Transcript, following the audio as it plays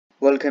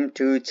Welcome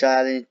to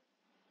Challenge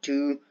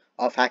 2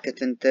 of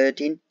Hackathon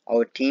 13.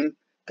 Our team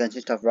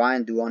consists of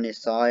Ryan, Duane,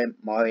 Isai,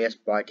 Marius,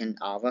 Brighton,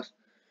 Avas,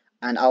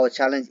 and our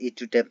challenge is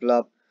to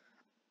develop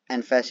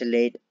and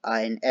facilitate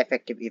an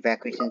effective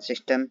evacuation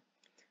system.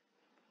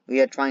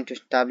 We are trying to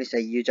establish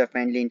a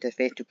user-friendly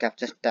interface to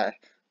capture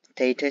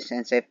status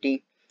and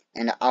safety,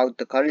 and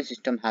the current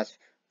system has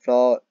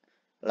flaws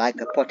like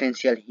a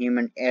potential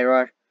human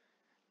error.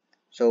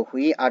 So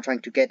we are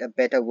trying to get a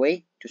better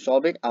way to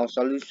solve it. Our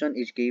solution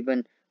is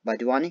given by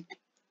Duane.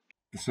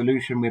 The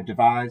solution we've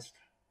devised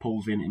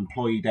pulls in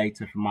employee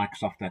data from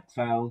Microsoft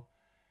Excel,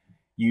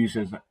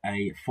 uses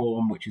a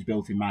form which is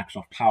built in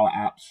Microsoft Power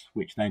Apps,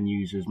 which then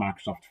uses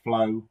Microsoft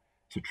Flow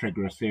to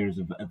trigger a series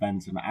of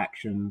events and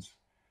actions,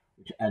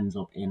 which ends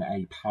up in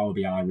a Power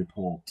BI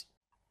report.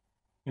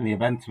 In the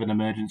event of an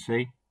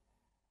emergency,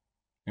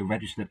 a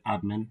registered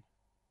admin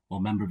or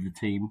member of the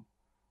team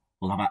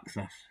will have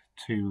access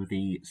to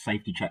the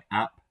Safety Check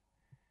app.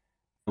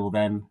 They will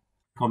then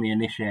click on the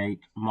Initiate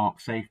Mark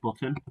Safe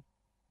button,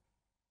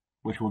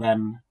 which will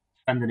then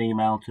send an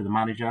email to the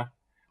manager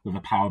with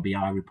a Power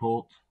BI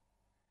report.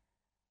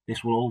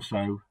 This will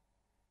also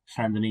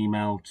send an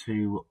email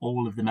to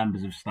all of the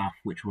members of staff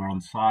which were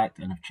on site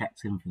and have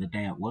checked in for the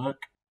day at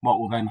work. What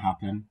will then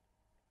happen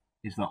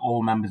is that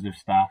all members of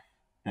staff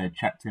that had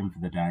checked in for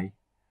the day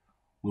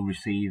will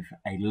receive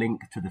a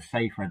link to the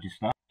safe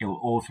register. It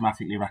will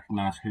automatically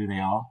recognise who they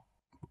are.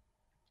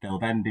 They'll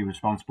then be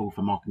responsible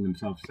for marking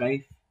themselves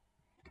safe.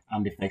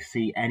 And if they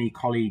see any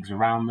colleagues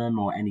around them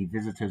or any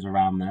visitors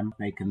around them,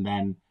 they can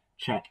then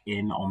check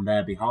in on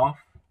their behalf.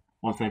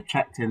 Once they've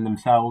checked in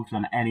themselves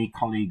and any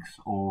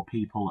colleagues or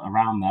people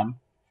around them,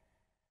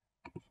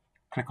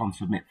 click on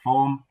Submit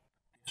Form.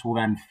 This will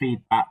then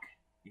feed back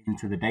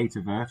into the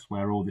Dataverse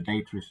where all the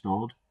data is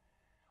stored,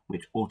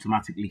 which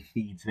automatically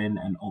feeds in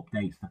and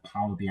updates the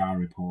Power BI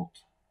report.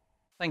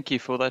 Thank you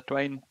for that,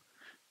 Duane.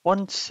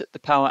 Once the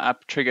Power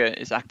App trigger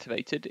is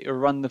activated, it will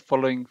run the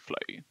following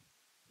flow.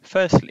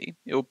 Firstly,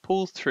 it will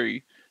pull through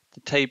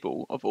the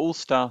table of all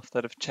staff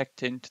that have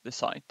checked into the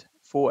site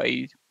for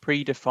a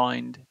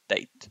predefined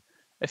date.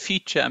 A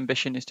future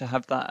ambition is to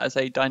have that as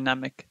a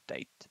dynamic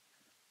date.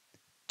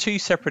 Two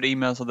separate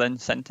emails are then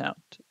sent out.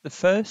 The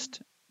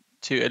first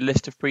to a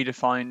list of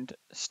predefined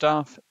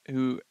staff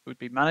who would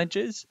be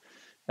managers,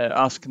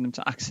 asking them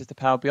to access the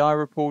Power BI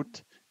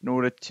report in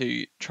order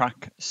to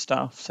track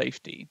staff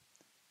safety.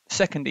 The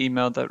second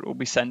email that will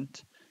be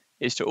sent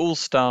is to all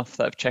staff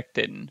that have checked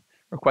in,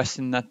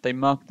 requesting that they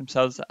mark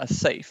themselves as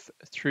safe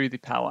through the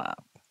Power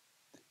App.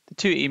 The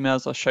two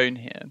emails are shown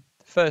here,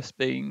 the first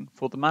being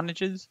for the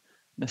managers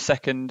and the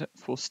second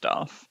for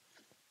staff.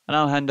 And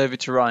I'll hand over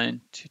to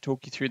Ryan to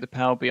talk you through the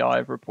Power BI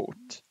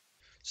report.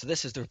 So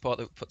this is the report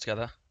that we put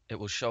together. It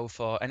will show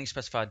for any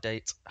specified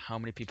date how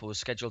many people were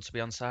scheduled to be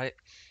on site,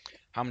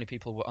 how many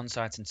people were on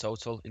site in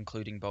total,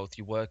 including both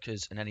your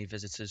workers and any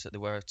visitors that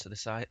there were to the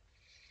site.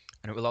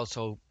 And it will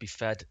also be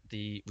fed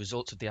the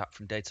results of the app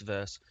from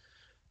Dataverse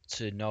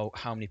to know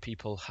how many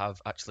people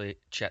have actually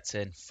checked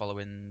in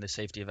following the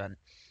safety event.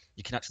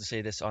 You can actually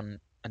see this on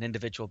an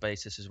individual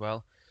basis as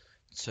well.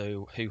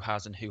 So who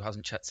has and who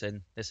hasn't checked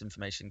in. This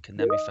information can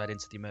then be fed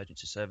into the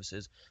emergency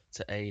services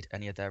to aid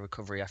any of their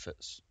recovery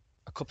efforts.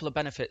 A couple of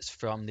benefits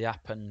from the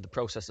app and the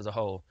process as a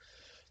whole.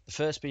 The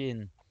first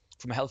being,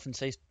 from a health and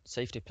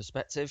safety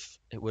perspective,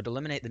 it would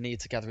eliminate the need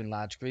to gather in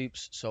large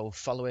groups. So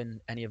following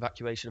any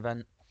evacuation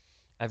event,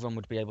 everyone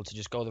would be able to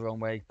just go their own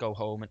way, go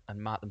home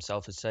and mark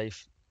themselves as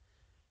safe.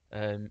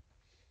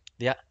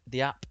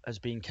 The app has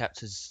been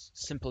kept as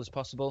simple as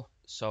possible,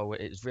 so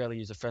it's really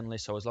user friendly.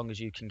 So as long as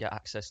you can get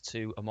access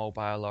to a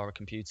mobile or a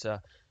computer,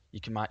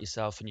 you can mark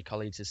yourself and your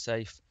colleagues as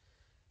safe.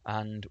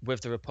 And with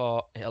the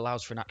report, it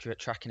allows for an accurate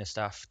tracking of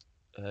staff.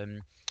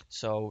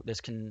 So this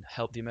can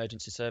help the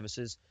emergency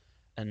services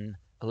and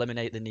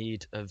eliminate the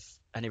need of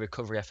any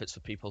recovery efforts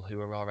for people who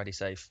are already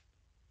safe.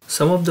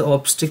 Some of the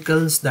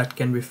obstacles that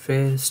can be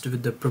faced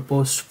with the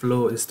proposed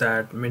flow is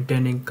that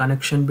maintaining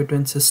connection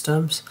between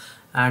systems,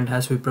 and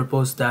as we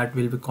propose that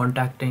we'll be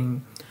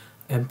contacting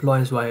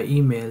employees via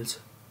emails,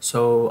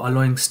 so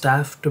allowing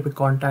staff to be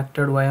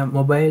contacted via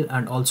mobile,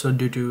 and also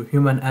due to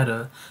human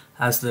error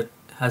as the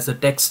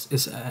text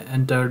is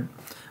entered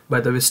by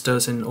the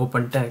visitors in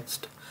open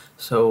text.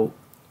 So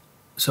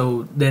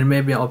there may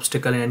be an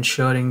obstacle in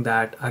ensuring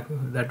that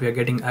we are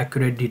getting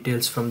accurate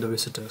details from the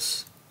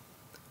visitors.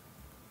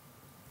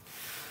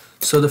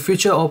 So the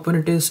future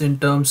opportunities in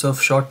terms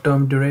of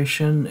short-term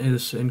duration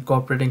is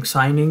incorporating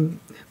signing.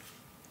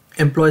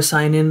 Employee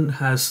sign-in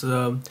has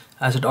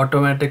it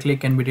automatically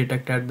can be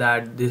detected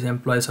that these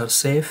employees are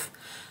safe,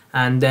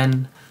 and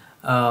then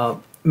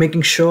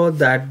making sure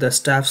that the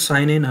staff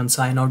sign in and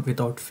sign out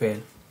without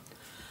fail.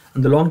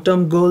 And the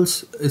long-term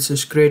goals is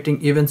just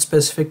creating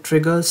event-specific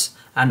triggers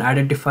and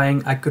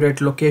identifying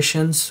accurate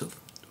locations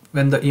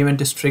when the event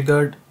is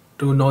triggered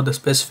to know the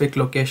specific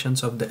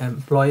locations of the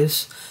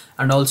employees,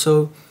 and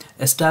also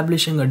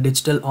establishing a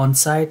digital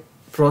on-site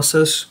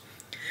process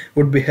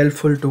would be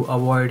helpful to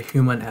avoid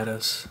human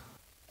errors.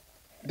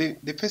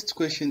 The first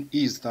question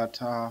is that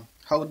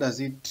how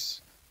does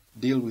it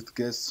deal with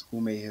guests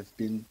who may have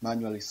been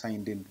manually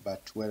signed in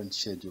but weren't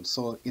scheduled.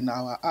 So in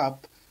our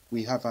app,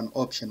 we have an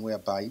option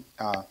whereby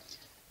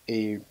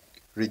a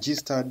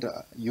registered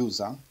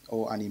user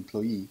or an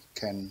employee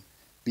can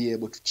be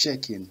able to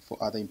check in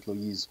for other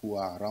employees who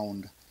are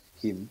around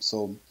him.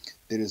 So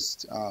there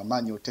is a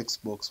manual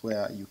text box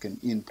where you can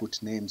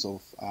input names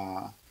of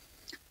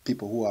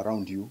people who are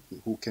around you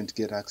who can't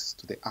get access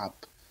to the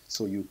app.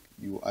 So you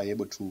are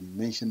able to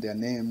mention their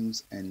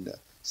names and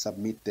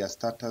submit their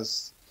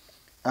status.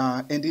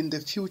 And in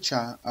the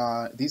future,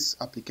 this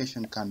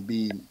application can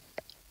be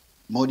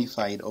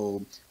modified,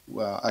 or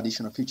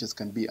additional features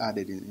can be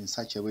added in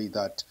such a way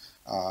that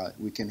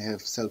we can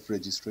have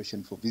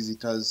self-registration for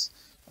visitors,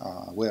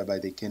 whereby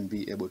they can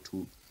be able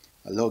to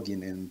log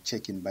in and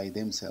check in by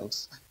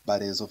themselves.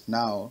 But as of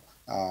now,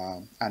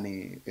 a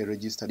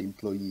registered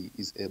employee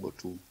is able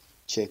to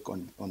check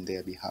on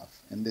their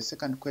behalf. And the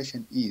second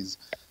question is,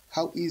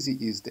 how easy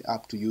is the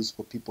app to use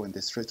for people in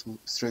the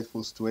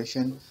stressful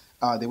situation?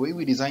 The way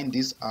we designed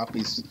this app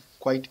is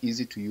quite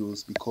easy to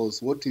use,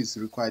 because what is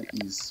required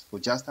is for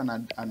just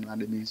an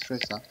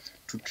administrator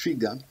to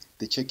trigger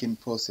the check-in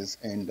process,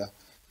 and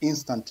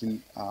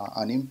instantly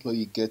an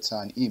employee gets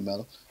an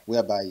email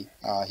whereby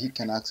he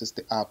can access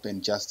the app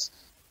and just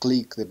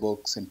click the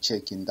box and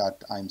check in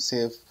that I'm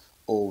safe,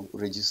 or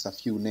register a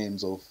few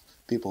names of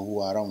people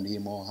who are around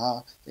him or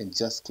her and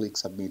just click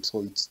submit.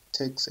 So it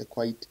takes a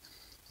quite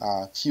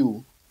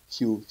few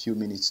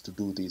minutes to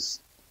do this.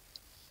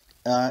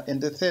 And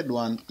the third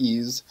one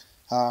is,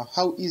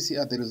 how easy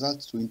are the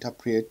results to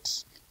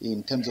interpret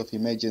in terms of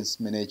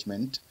emergency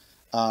management?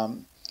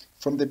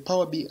 From the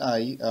Power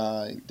BI,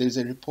 there's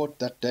a report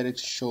that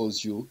directly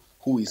shows you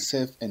who is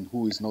safe and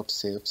who is not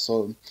safe.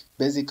 So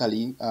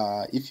basically,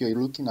 if you're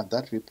looking at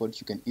that report,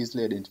 you can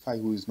easily identify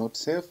who is not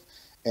safe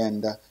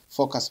and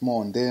focus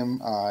more on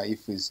them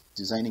if it's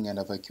designing an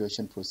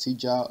evacuation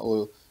procedure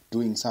or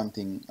doing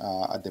something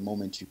at the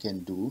moment you can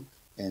do,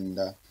 and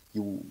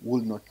you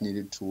will not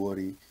need to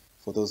worry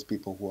for those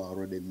people who are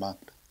already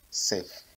marked safe.